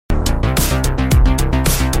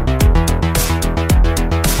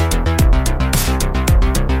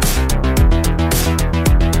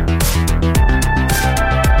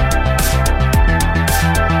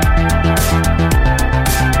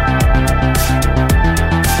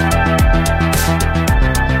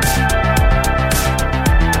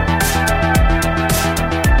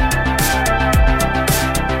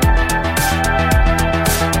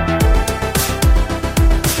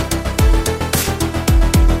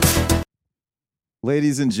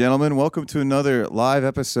Ladies and gentlemen, welcome to another live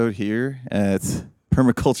episode here at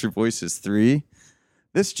Permaculture Voices 3.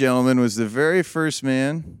 This gentleman was the very first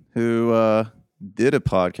man who did a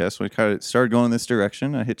podcast when we kind of started going this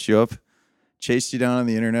direction. I hit you up, chased you down on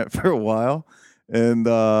the internet for a while.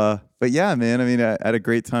 But yeah, man, I mean, I had a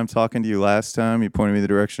great time talking to you last time. You pointed me in the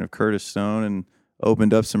direction of Curtis Stone and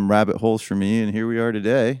opened up some rabbit holes for me. And here we are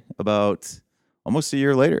today, about almost a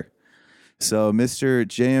year later. So, Mr.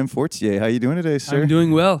 J.M. Fortier, how you doing today, sir? I'm doing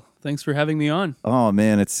well. Thanks for having me on. Oh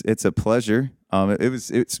man, it's a pleasure.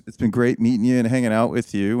 It's been great meeting you and hanging out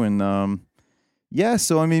with you. And yeah,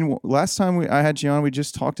 so I mean, last time I had you on, we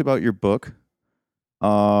just talked about your book.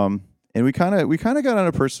 And we kind of got on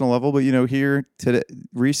a personal level, but here today,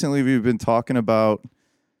 recently we've been talking about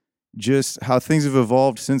just how things have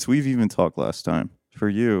evolved since we've even talked last time for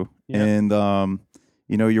you. Yeah. And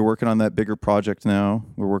you're working on that bigger project now.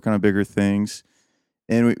 We're working on bigger things.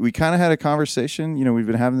 And we kind of had a conversation. We've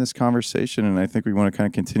been having this conversation, and I think we want to kind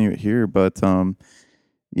of continue it here. But,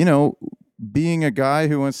 being a guy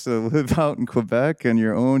who wants to live out in Quebec on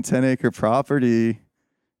your own 10-acre property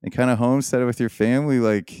and kind of homestead it with your family,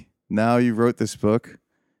 like now you wrote this book.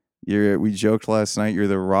 We joked last night, you're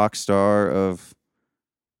the rock star of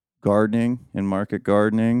gardening and market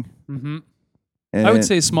gardening. Mm-hmm. I would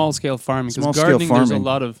say small scale farming, because gardening there's a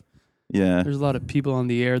lot of people on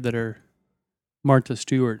the air that are Martha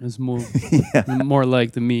Stewart is more more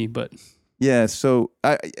like than me, but yeah. So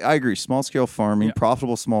I agree. Small scale farming,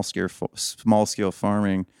 profitable small scale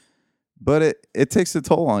farming, but it takes a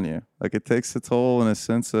toll on you. Like it takes a toll in a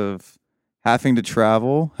sense of having to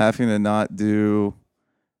travel, having to not do.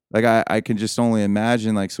 Like I can just only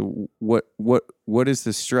imagine. Like so, what is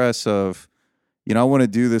the stress of? I want to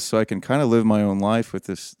do this so I can kind of live my own life with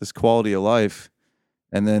this quality of life.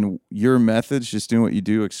 And then your methods, just doing what you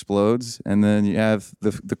do, explodes. And then you have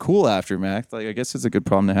the cool aftermath. Like, I guess it's a good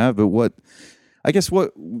problem to have. But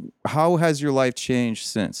how has your life changed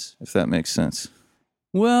since, if that makes sense?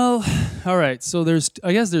 Well, all right. So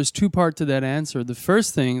I guess there's two parts to that answer. The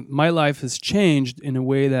first thing, my life has changed in a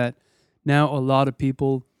way that now a lot of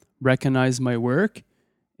people recognize my work.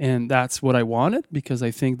 And that's what I wanted, because I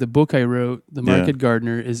think the book I wrote, The Market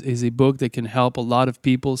Gardener, is a book that can help a lot of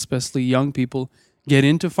people, especially young people, get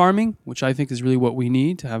into farming, which I think is really what we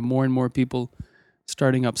need to have more and more people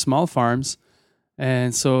starting up small farms.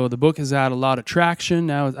 And so the book has had a lot of traction.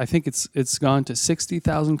 Now I think it's gone to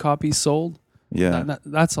 60,000 copies sold. Yeah.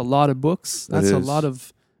 That's a lot of books. That's a lot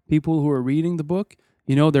of people who are reading the book.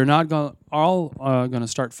 They're not all going to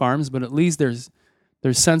start farms, but at least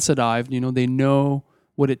they're sensitized. They know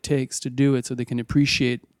what it takes to do it, so they can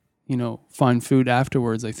appreciate, fine food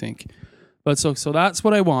afterwards, I think. But so that's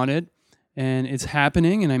what I wanted, and it's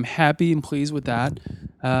happening, and I'm happy and pleased with that.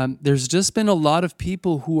 There's just been a lot of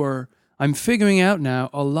people I'm figuring out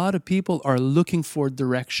now, a lot of people are looking for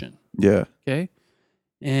direction. Yeah. Okay?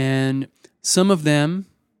 And some of them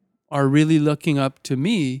are really looking up to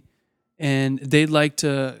me, and they'd like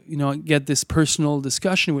to, get this personal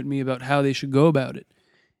discussion with me about how they should go about it.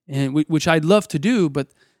 And which I'd love to do, but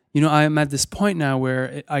I'm at this point now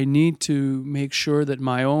where I need to make sure that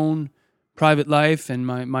my own private life and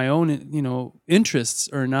my own interests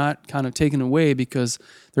are not kind of taken away, because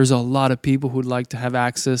there's a lot of people who'd like to have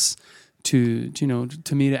access to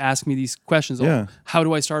me, to ask me these questions. Yeah. How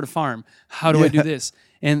do I start a farm? How do I do this?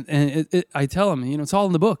 And I tell them, it's all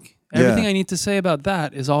in the book. Everything I need to say about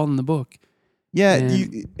that is all in the book. Yeah,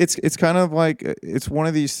 it's kind of like it's one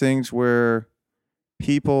of these things where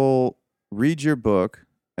people read your book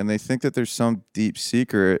and they think that there's some deep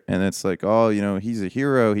secret, and it's like, oh, he's a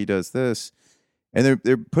hero, he does this, and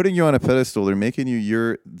they're putting you on a pedestal. They're making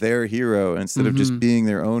you their hero instead of just being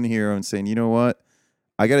their own hero and saying, you know what,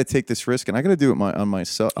 I got to take this risk and I got to do it on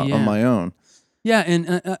my own. Yeah,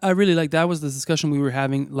 and I really like that was the discussion we were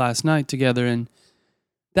having last night together, and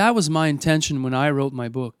that was my intention when I wrote my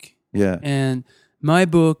book. Yeah, and my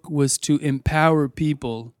book was to empower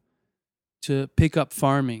people to pick up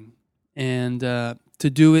farming and to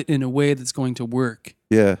do it in a way that's going to work.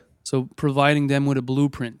 Yeah. So providing them with a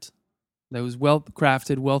blueprint that was well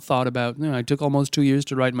crafted, well thought about. I took almost 2 years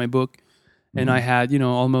to write my book, and I had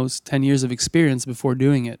almost 10 years of experience before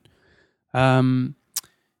doing it. And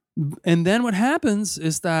then what happens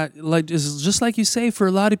is that, is just like you say, for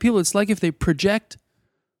a lot of people, it's like if they project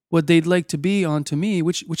what they'd like to be onto me,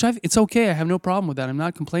 which it's okay. I have no problem with that. I'm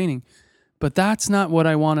not complaining. But that's not what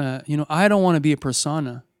I want to, I don't want to be a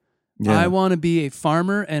persona. Yeah. I want to be a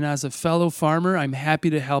farmer, and as a fellow farmer, I'm happy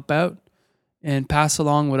to help out and pass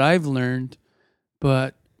along what I've learned.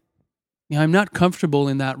 But I'm not comfortable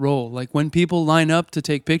in that role. Like when people line up to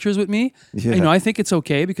take pictures with me, Yeah. I think it's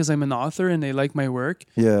okay because I'm an author and they like my work.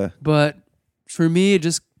 Yeah. But for me, it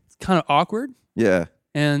just kind of awkward. Yeah.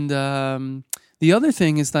 And the other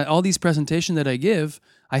thing is that all these presentations that I give,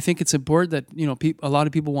 I think it's important that, a lot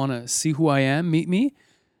of people want to see who I am, meet me,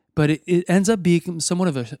 but it ends up being somewhat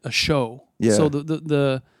of a show. Yeah. So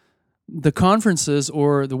the conferences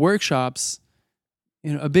or the workshops,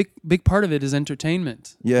 a big part of it is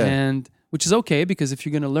entertainment. Yeah. And which is okay because if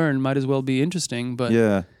you're going to learn, might as well be interesting. But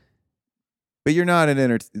yeah. But you're not in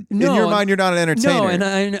your mind, you're not an entertainer. No,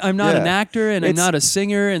 and I'm not an actor, and I'm not a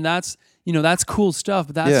singer, and that's cool stuff.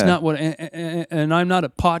 But that's not what. And I'm not a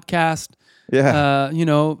podcast. Yeah.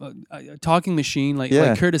 A talking machine like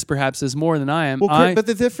Curtis perhaps is more than I am. Well, but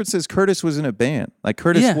the difference is Curtis was in a band. Like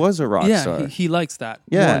Curtis was a rock star. He likes that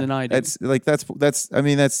more than I do. It's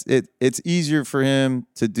easier for him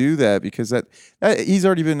to do that because that he's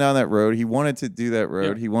already been down that road. He wanted to do that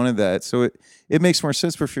road. Yeah. He wanted that. So it makes more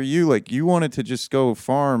sense. But for you, like you wanted to just go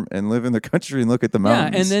farm and live in the country and look at the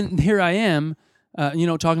mountains. Yeah, and then here I am,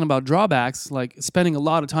 talking about drawbacks, like spending a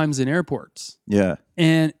lot of times in airports. Yeah.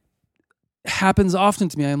 And happens often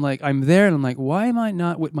to me. I'm there and I'm like, why am I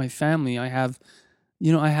not with my family? I have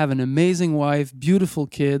an amazing wife, beautiful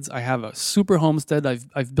kids. I have a super homestead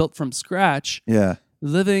I've built from scratch. Yeah.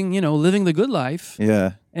 Living the good life.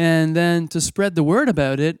 Yeah. And then to spread the word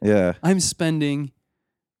about it, yeah. I'm spending,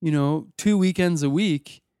 2 weekends a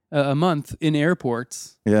month in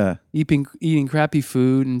airports. Yeah. Eating crappy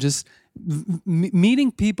food and just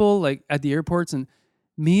meeting people like at the airports and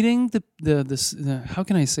meeting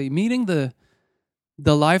meeting the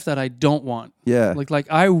life that I don't want. Yeah.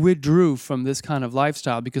 Like I withdrew from this kind of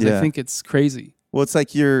lifestyle because I think it's crazy. Well, it's like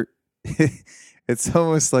it's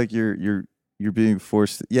almost like you're being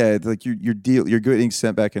forced. Yeah. It's like you're getting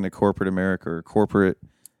sent back into corporate America or corporate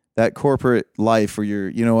life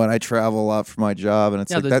where I travel a lot for my job and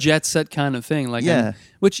it's like the jet set kind of thing. Like,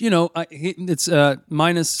 which, it's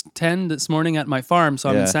 -10 this morning at my farm. So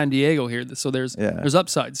I'm in San Diego here. So there's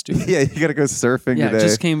upsides to it. Yeah. You got to go surfing today. I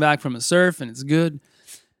just came back from a surf and it's good.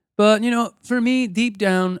 But, for me, deep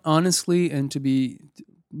down, honestly, and to be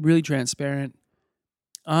really transparent,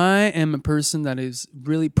 I am a person that is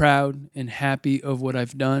really proud and happy of what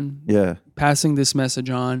I've done. Yeah. Passing this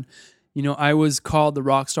message on. I was called the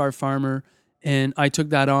rockstar farmer, and I took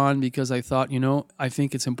that on because I thought, I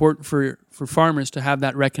think it's important for farmers to have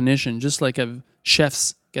that recognition, just like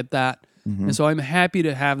chefs get that. Mm-hmm. And so I'm happy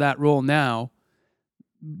to have that role now,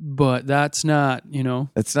 but that's not,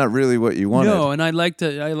 It's not really what you wanted. No, and I like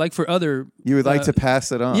for other... You would like to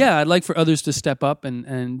pass it on. Yeah, I'd like for others to step up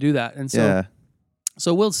and do that. And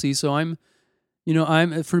so we'll see. So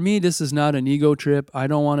for me, this is not an ego trip. I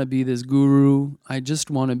don't want to be this guru. I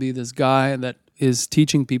just want to be this guy that is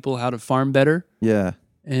teaching people how to farm better. Yeah.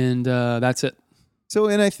 And that's it. So,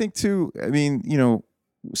 and I think too,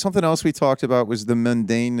 something else we talked about was the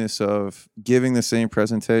mundaneness of giving the same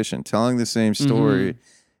presentation, telling the same story. Mm-hmm.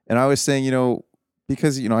 And I was saying,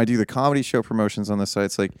 because, I do the comedy show promotions on the site.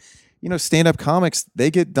 It's like, stand-up comics,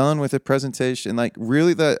 they get done with a presentation. Like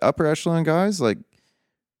really the upper echelon guys, like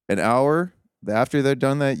an hour after they're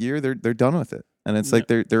done that year, they're done with it, and it's like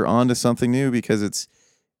they're on to something new because it's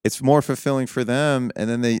more fulfilling for them, and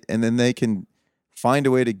then they can find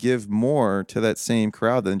a way to give more to that same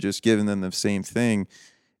crowd than just giving them the same thing.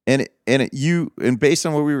 And based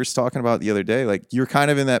on what we were talking about the other day, like you're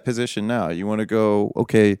kind of in that position now. You want to go,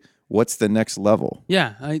 okay, what's the next level?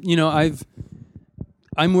 Yeah,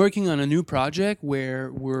 I'm working on a new project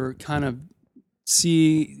where we're trying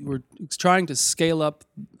to scale up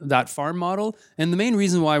that farm model. And the main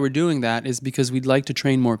reason why we're doing that is because we'd like to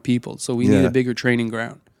train more people. So we need a bigger training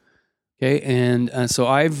ground. Okay. And so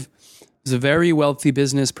there's a very wealthy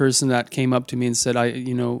business person that came up to me and said,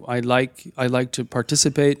 I like to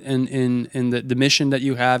participate in the mission that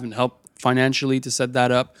you have and help financially to set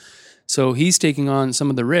that up. So he's taking on some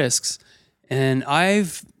of the risks, and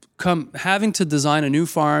I've having to design a new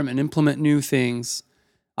farm and implement new things.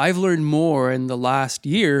 I've learned more in the last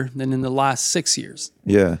year than in the last 6 years.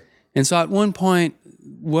 Yeah. And so at one point,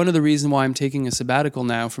 one of the reasons why I'm taking a sabbatical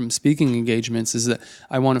now from speaking engagements is that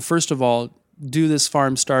I want to, first of all, do this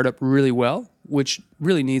farm startup really well, which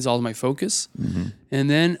really needs all of my focus. Mm-hmm. And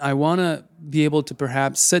then I want to be able to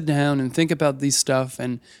perhaps sit down and think about these stuff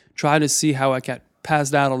and try to see how I can pass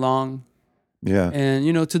that along. Yeah. And,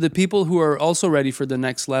 to the people who are also ready for the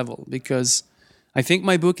next level, because I think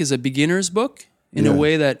my book is a beginner's book. In a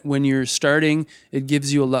way that when you're starting, it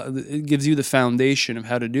gives you the foundation of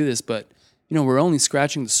how to do this. But, we're only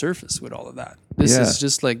scratching the surface with all of that. This is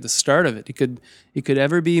just like the start of it. It could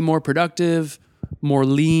ever be more productive, more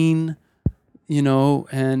lean,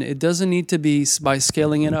 and it doesn't need to be by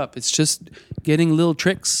scaling it up. It's just getting little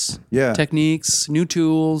tricks, techniques, new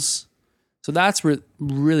tools. So that's what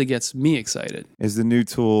really gets me excited. Is the new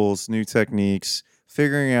tools, new techniques,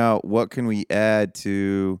 figuring out what can we add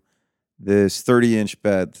to this 30-inch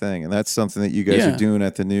bed thing. And that's something that you guys are doing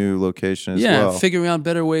at the new location as well. Yeah, figuring out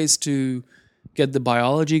better ways to get the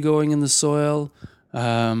biology going in the soil,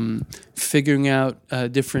 figuring out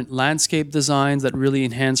different landscape designs that really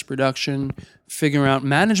enhance production, figuring out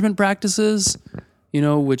management practices,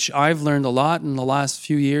 which I've learned a lot in the last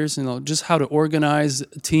few years, just how to organize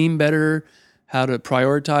a team better, how to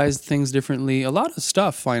prioritize things differently, a lot of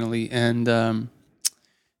stuff finally. And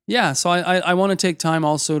so I want to take time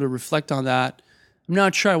also to reflect on that. I'm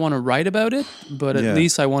not sure I want to write about it, but at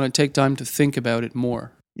least I want to take time to think about it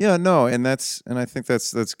more. Yeah, no, and I think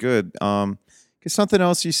that's good. Because something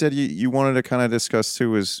else you said you wanted to kind of discuss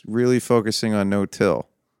too was really focusing on no-till.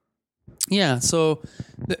 Yeah, so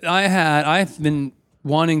I've been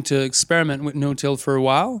wanting to experiment with no-till for a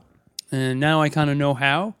while, and now I kind of know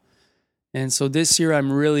how. And so this year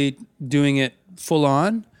I'm really doing it full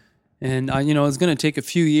on, and it's going to take a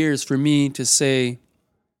few years for me to say,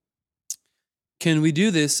 can we do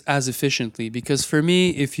this as efficiently? Because for me,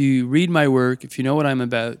 if you read my work, if you know what I'm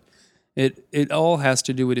about, it all has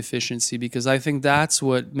to do with efficiency, because I think that's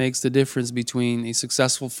what makes the difference between a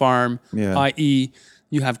successful farm, i.e.,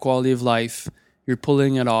 you have quality of life, you're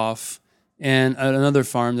pulling it off, and another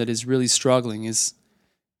farm that is really struggling is,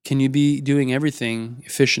 can you be doing everything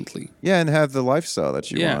efficiently? Yeah, and have the lifestyle that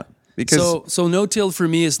you want. Because so no-till for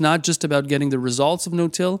me is not just about getting the results of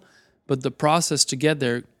no-till, but the process to get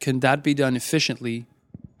there, can that be done efficiently,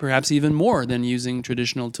 perhaps even more than using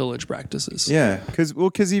traditional tillage practices? Yeah,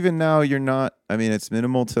 because even now you're not, it's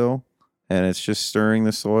minimal till, and it's just stirring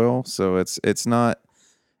the soil, so it's not,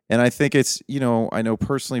 and I think it's, I know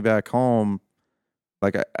personally back home,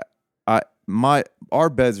 like our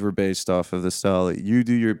beds were based off of the style that you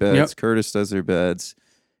do your beds, Curtis does their beds,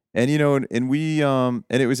 and and we and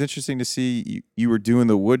it was interesting to see you were doing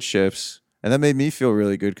the wood chips. And that made me feel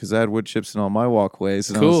really good because I had wood chips in all my walkways.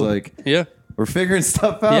 And I was like, we're figuring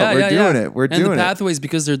stuff out. We're doing it. We're doing it. And the pathways,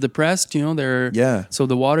 because they're depressed, so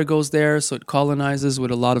the water goes there, so it colonizes with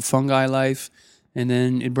a lot of fungi life, and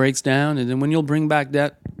then it breaks down. And then when you'll bring back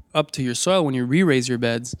that up to your soil, when you re-raise your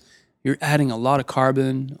beds, you're adding a lot of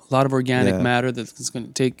carbon, a lot of organic matter that's going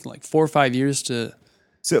to take like 4 or 5 years to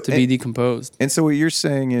be decomposed. And so what you're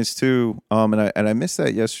saying is too, and I missed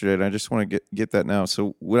that yesterday, and I just want to get that now.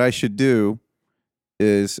 So what I should do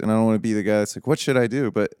is, and I don't want to be the guy that's like, what should I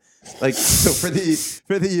do? But like, so for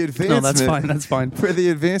the advancement, no, that's fine. For the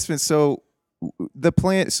advancement, so the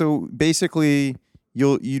plant, so basically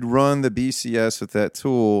you'd run the BCS with that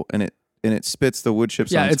tool, and it spits the wood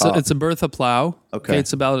chips on top. Yeah, it's a Bertha plow. Okay,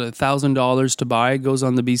 it's about $1,000 to buy. It goes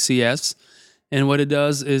on the BCS. And what it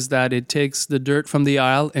does is that it takes the dirt from the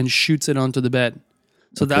aisle and shoots it onto the bed.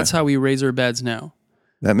 So that's how we raise our beds now.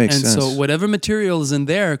 That makes sense. And so whatever material is in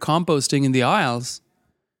there, composting in the aisles,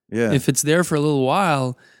 if it's there for a little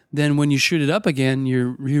while, then when you shoot it up again,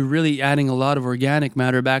 you're really adding a lot of organic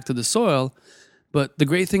matter back to the soil. But the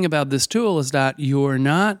great thing about this tool is that you're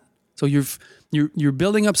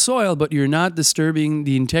building up soil, but you're not disturbing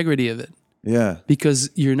the integrity of it. Yeah. Because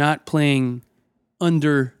you're not playing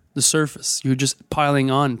under the surface. You're just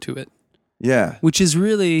piling on to it. Yeah. Which is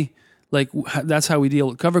really like, that's how we deal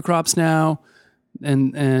with cover crops now.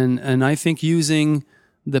 And I think using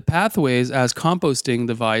the pathways as composting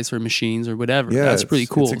device or machines or whatever, that's pretty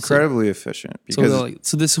cool. It's incredibly efficient. Because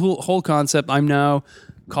so this whole concept, I'm now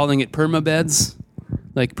calling it permabeds,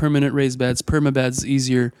 like permanent raised beds. Permabeds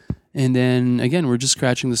easier. And then again, we're just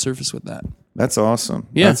scratching the surface with that. That's awesome.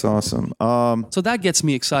 Yeah. That's awesome. So that gets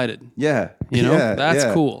me excited. Yeah. That's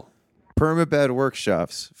cool. Permabed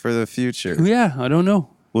workshops for the future. Yeah, I don't know.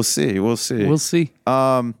 We'll see. We'll see.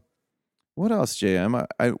 What else,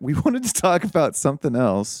 JM? We wanted to talk about something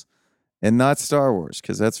else and not Star Wars,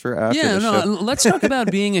 because that's for after the show. Let's talk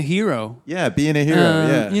about being a hero. Yeah, being a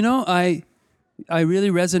hero, I really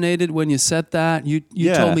resonated when you said that. You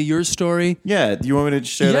told me your story. Yeah, do you want me to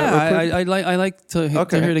share that real quick? I like to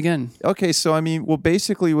hear it again. Okay, so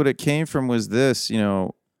basically what it came from was this,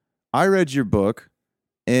 I read your book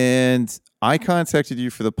and I contacted you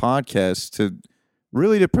for the podcast to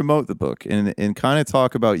promote the book and kind of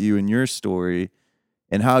talk about you and your story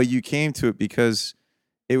and how you came to it, because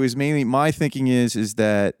it was mainly my thinking is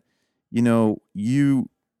that,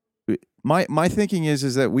 My thinking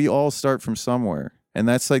is that we all start from somewhere, and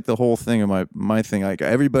that's like the whole thing of my thing. Like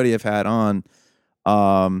everybody I've had on,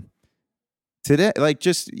 today, like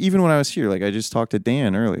just even when I was here, like I just talked to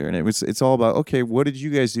Dan earlier, and it's all about, okay, what did you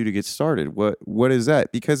guys do to get started? What is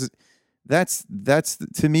that? Because that's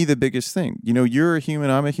to me the biggest thing. You know, you're a human,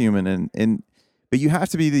 I'm a human, and but you have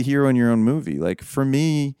to be the hero in your own movie. Like for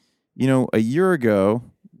me, you know, a year ago,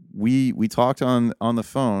 we talked on the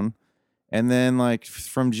phone, and then like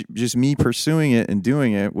from just me pursuing it and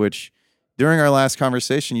doing it, which during our last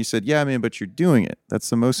conversation you said, yeah, man, but you're doing it. That's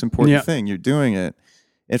the most important thing. You're doing it.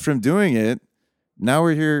 And from doing it, now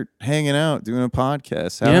we're here hanging out, doing a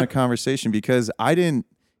podcast, having a conversation, because I didn't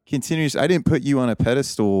put you on a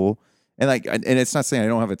pedestal. And like, and it's not saying I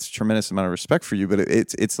don't have a tremendous amount of respect for you, but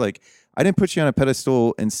it's like, I didn't put you on a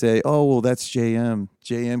pedestal and say, oh, well, that's JM.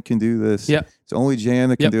 JM can do this. Yeah. It's only JM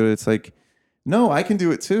that can do it. It's like, no, I can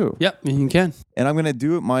do it too. Yep, you can. And I'm going to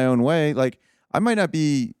do it my own way. Like, I might not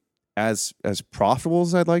be as profitable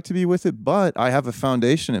as I'd like to be with it, but I have a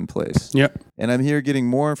foundation in place. Yep. And I'm here getting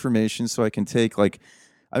more information so I can take, like,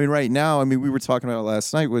 I mean, right now, I mean, we were talking about it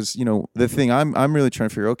last night was, you know, the thing I'm really trying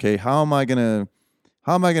to figure, okay, how am I going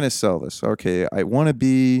to sell this? Okay, I want to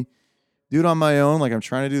do it on my own. Like, I'm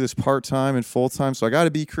trying to do this part-time and full-time. So I got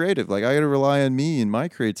to be creative. Like, I got to rely on me and my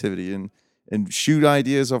creativity and shoot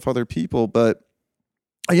ideas off other people. But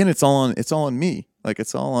again, it's all on me. Like,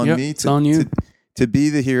 it's all on me on you. To be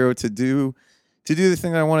the hero, to do the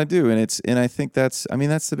thing that I want to do. And I think that's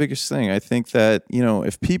the biggest thing. I think that, you know,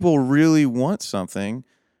 if people really want something,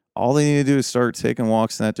 all they need to do is start taking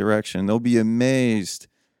walks in that direction. They'll be amazed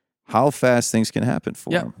how fast things can happen for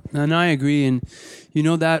them. And I agree. And, you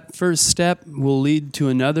know, that first step will lead to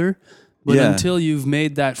another. But until you've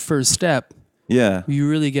made that first step, you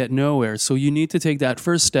really get nowhere. So you need to take that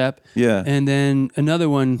first step and then another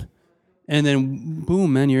one, and then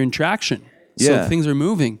boom, man, you're in traction. So things are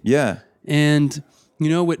moving. Yeah. And,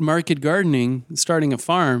 you know, with market gardening, starting a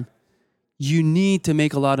farm, you need to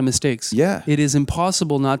make a lot of mistakes. Yeah. It is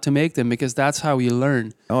impossible not to make them, because that's how you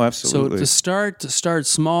learn. Oh, absolutely. So to start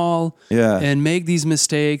small and make these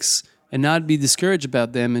mistakes and not be discouraged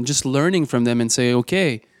about them and just learning from them and say,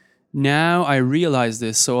 okay, now I realize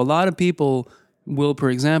this. So a lot of people will,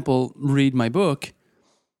 for example, read my book,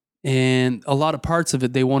 and a lot of parts of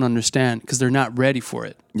it they won't understand because they're not ready for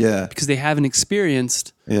it. Yeah. Because they haven't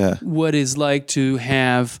experienced what it's like to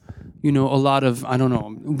have, you know, a lot of, I don't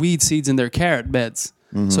know, weed seeds in their carrot beds.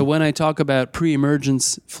 Mm-hmm. So when I talk about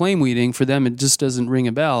pre-emergence flame weeding, for them it just doesn't ring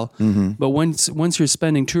a bell. Mm-hmm. But once you're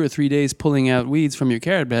spending 2 or 3 days pulling out weeds from your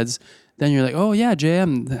carrot beds, then you're like, oh yeah,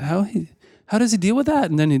 JM, how does he deal with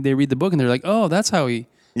that? And then they read the book and they're like, oh, that's how he.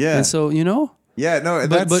 Yeah. And so, you know. Yeah, no,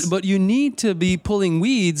 but you need to be pulling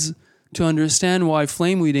weeds to understand why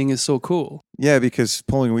flame weeding is so cool. Yeah, because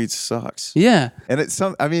pulling weeds sucks. Yeah. And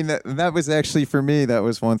that was actually, for me, that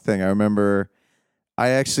was one thing. I remember I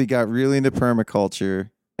actually got really into permaculture,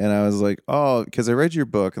 and I was like, oh, because I read your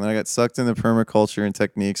book, and then I got sucked into permaculture and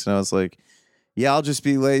techniques, and I was like, yeah, I'll just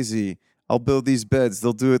be lazy. I'll build these beds.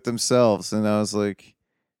 They'll do it themselves. And I was like,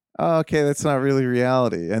 oh, okay, that's not really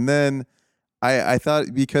reality. And then I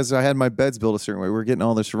thought, because I had my beds built a certain way, we were getting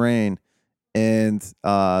all this rain. And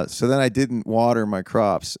so then I didn't water my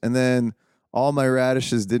crops. And then all my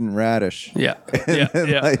radishes didn't radish. Yeah.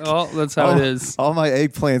 Like, oh, that's how it is. All my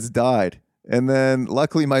eggplants died. And then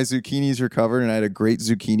luckily my zucchinis recovered, and I had a great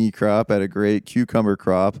zucchini crop. I had a great cucumber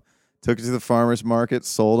crop. Took it to the farmer's market,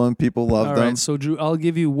 sold them. People loved them. All right, so Drew, I'll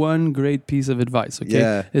give you one great piece of advice, okay?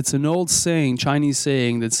 Yeah. It's an old saying, Chinese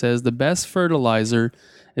saying, that says the best fertilizer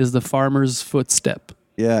is the farmer's footstep.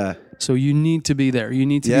 Yeah. So you need to be there. You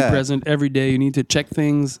need to be present every day. You need to check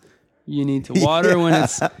things. You need to water when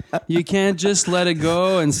it's. You can't just let it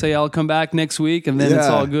go and say, "I'll come back next week," and then it's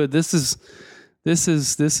all good. This is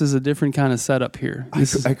a different kind of setup here.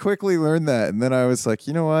 I quickly learned that, and then I was like,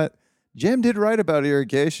 you know what? Jam did right about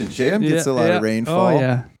irrigation. Jam gets a lot of rainfall. Oh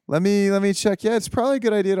yeah. Let me check. Yeah, it's probably a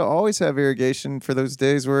good idea to always have irrigation for those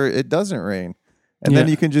days where it doesn't rain, and then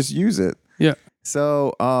you can just use it. Yeah.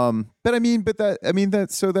 So, so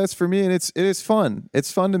that's for me, and it is fun.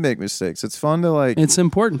 It's fun to make mistakes. It's fun to like. It's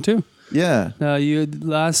important too. Yeah.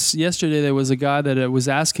 Yesterday there was a guy that was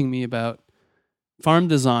asking me about farm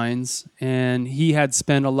designs, and he had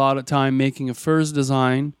spent a lot of time making a first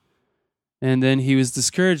design, and then he was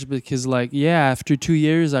discouraged because, like, after 2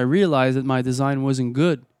 years I realized that my design wasn't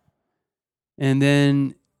good, and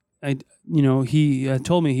then he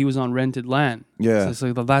told me he was on rented land. Yeah. So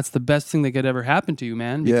it's like, that's the best thing that could ever happen to you,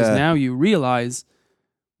 man. Because now you realize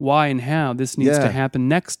why and how this needs to happen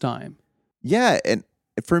next time. Yeah. And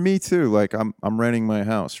for me too, like I'm renting my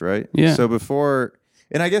house, right? Yeah. So before,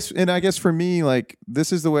 and I guess for me, like,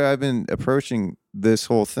 this is the way I've been approaching this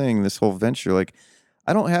whole thing, this whole venture. Like,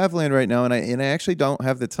 I don't have land right now, and I actually don't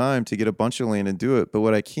have the time to get a bunch of land and do it. But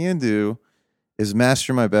what I can do is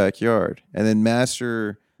master my backyard, and then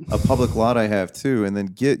master a public lot I have too, and then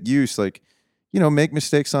get use, like, make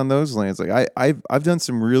mistakes on those lands. Like I've done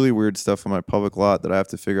some really weird stuff on my public lot that I have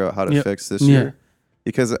to figure out how to fix this year.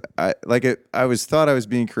 Because I thought I was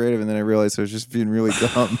being creative, and then I realized I was just being really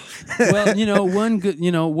dumb. Well,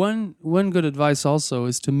 one good advice also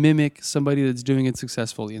is to mimic somebody that's doing it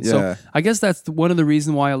successfully. And so I guess that's one of the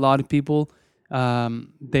reasons why a lot of people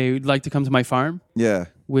they like to come to my farm. Yeah,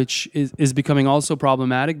 which is becoming also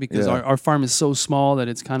problematic because our farm is so small that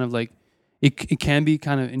it's kind of like it can be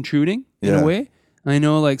kind of intruding in a way. I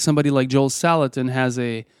know like somebody like Joel Salatin has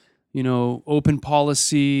a open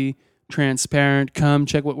policy, transparent, come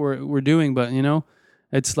check what we're doing, but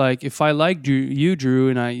it's like if I like Drew,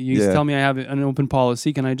 and you tell me I have an open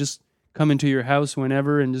policy, can I just come into your house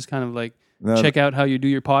whenever and just kind of like check out how you do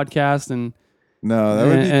your podcast? And no, that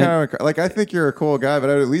would be kind of like, I think you're a cool guy, but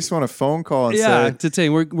I would at least want a phone call and say, to say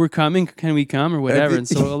we're coming, can we come or whatever? And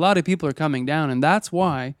so a lot of people are coming down, and that's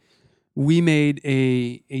why we made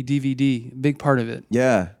a DVD, a big part of it,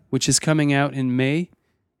 which is coming out in May.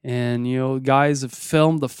 And, guys have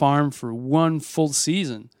filmed the farm for one full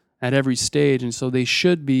season at every stage. And so they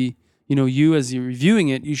should be, you as you're reviewing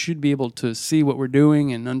it, you should be able to see what we're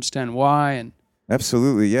doing and understand why. And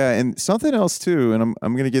absolutely, yeah. And something else too, and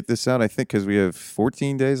I'm going to get this out, I think, because we have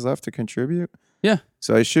 14 days left to contribute. Yeah.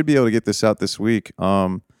 So I should be able to get this out this week.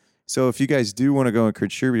 So if you guys do want to go and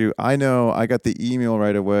contribute, I know I got the email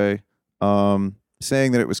right away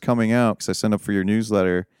saying that it was coming out because I signed up for your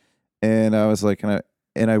newsletter. And I was like,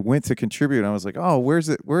 and I went to contribute, and I was like, "Oh, where's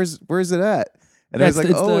it at?" And I was like,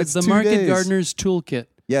 "It's the 2 Market days. Gardener's Toolkit."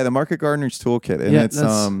 Yeah, the Market Gardener's Toolkit,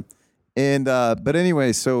 and but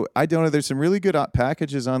anyway, so I donated. There's some really good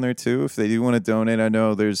packages on there too. If they do want to donate, I don't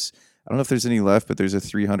know if there's any left, but there's a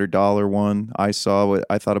 $300 one. I saw what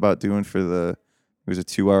I thought about doing it was a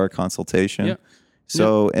 2-hour consultation. Yeah.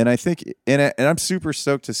 So, and I think, and I'm super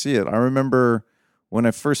stoked to see it. I remember when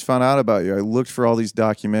I first found out about you, I looked for all these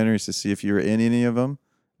documentaries to see if you were in any of them.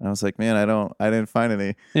 And I was like, man, I didn't find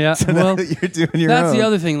any. Yeah, so well, that you're doing your own. That's the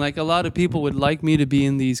other thing. Like a lot of people would like me to be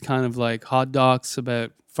in these kind of like hot docs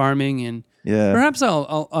about farming, and perhaps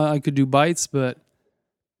I could do bites, but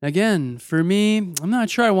again, for me, I'm not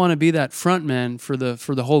sure I want to be that front man for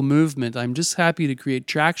the whole movement. I'm just happy to create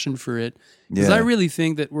traction for it because I really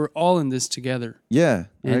think that we're all in this together. Yeah,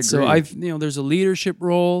 and so there's a leadership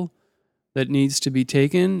role that needs to be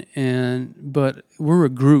taken, but we're a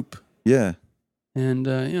group. Yeah. And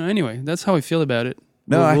anyway, that's how I feel about it.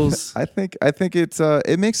 No, I think it's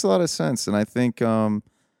it makes a lot of sense, and I think and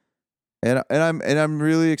I'm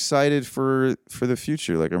really excited for the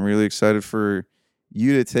future. Like I'm really excited for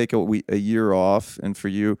you to take a year off, and for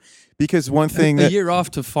you, because one thing a year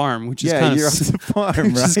off to farm, which is kind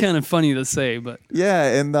is kind of funny to say, but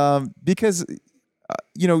and because.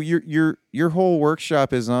 Your whole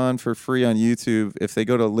workshop is on for free on YouTube. If they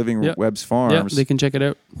go to Living Webb's Farms, they can check it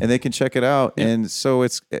out. And so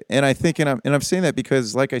I think, and I'm saying that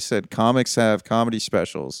because, like I said, comics have comedy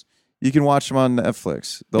specials. You can watch them on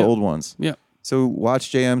Netflix, the old ones. Yeah. So watch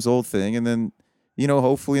JM's old thing, and then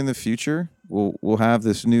hopefully in the future we'll have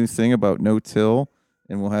this new thing about no-till,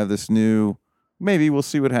 and we'll have this new. Maybe we'll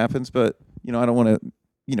see what happens, but I don't want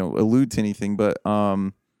to allude to anything, but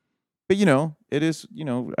it is,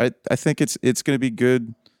 I think it's going to be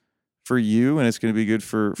good for you, and it's going to be good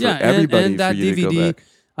for everybody. And that for you DVD, to go back.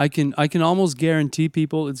 I can almost guarantee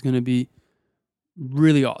people it's going to be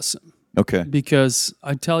really awesome. Okay. Because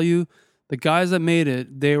I tell you, the guys that made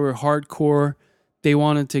it, they were hardcore. They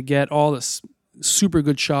wanted to get all the super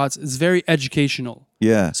good shots. It's very educational.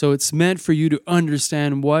 Yeah. So it's meant for you to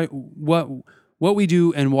understand what we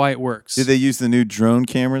do and why it works. Did they use the new drone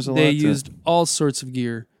cameras a lot? They used all sorts of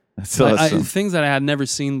gear. That's awesome. Things that I had never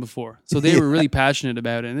seen before. So they were really passionate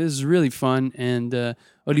about it. And it was really fun. And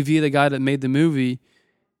Olivier, the guy that made the movie,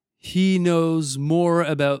 he knows more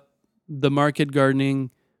about the market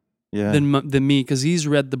gardening than me, because he's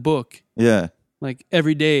read the book like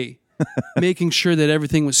every day, making sure that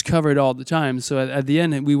everything was covered all the time. So at the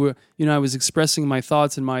end, we were, I was expressing my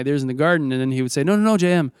thoughts and my ideas in the garden. And then he would say, no,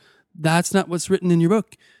 JM, that's not what's written in your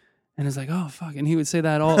book. And it's like, oh, fuck. And he would say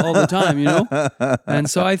that all the time, And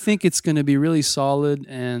so I think it's going to be really solid.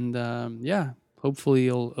 And hopefully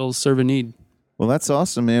it'll serve a need. Well, that's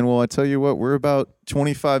awesome, man. Well, I tell you what, we're about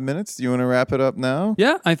 25 minutes. Do you want to wrap it up now?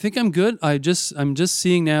 Yeah, I think I'm good. I'm just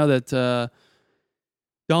seeing now that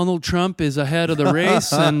Donald Trump is ahead of the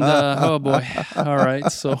race. And oh, boy. All right.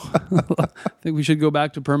 So I think we should go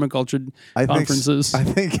back to permaculture conferences. I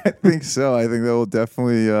think so. I think that will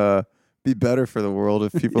definitely be better for the world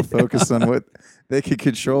if people focus on what they can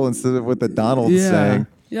control instead of what the Donald's saying.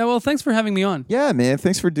 Yeah, well, thanks for having me on. Yeah, man.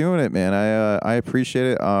 Thanks for doing it, man. I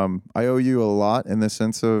appreciate it. I owe you a lot in the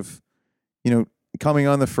sense of, coming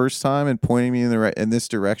on the first time and pointing me in this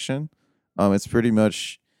direction. It's pretty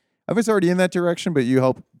much, I was already in that direction, but you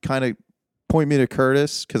helped kind of point me to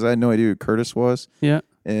Curtis because I had no idea who Curtis was. Yeah.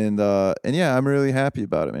 And yeah, I'm really happy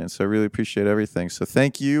about it, man. So I really appreciate everything. So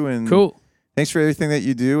thank you. And cool. Thanks for everything that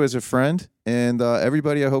you do as a friend. And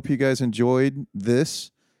everybody, I hope you guys enjoyed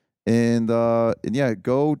this. And yeah,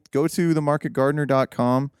 go to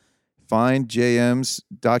themarketgardener.com, find JM's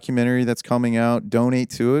documentary that's coming out, donate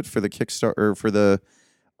to it for the Kickstarter, or for the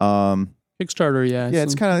Kickstarter, yeah. Yeah,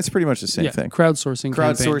 it's pretty much the same thing.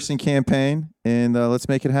 Crowdsourcing campaign. And let's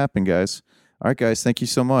make it happen, guys. All right, guys, thank you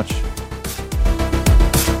so much.